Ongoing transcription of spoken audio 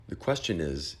question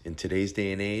is, in today's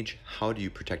day and age, how do you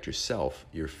protect yourself,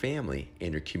 your family,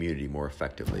 and your community more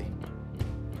effectively?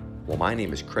 Well, my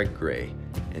name is Craig Gray,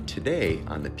 and today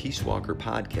on the Peace Walker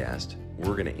podcast,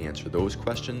 we're going to answer those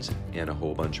questions and a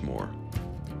whole bunch more.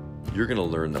 You're going to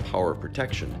learn the power of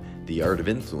protection, the art of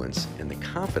influence, and the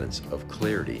confidence of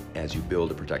clarity as you build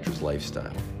a protector's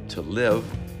lifestyle to live,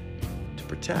 to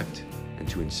protect, and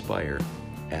to inspire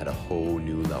at a whole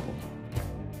new level.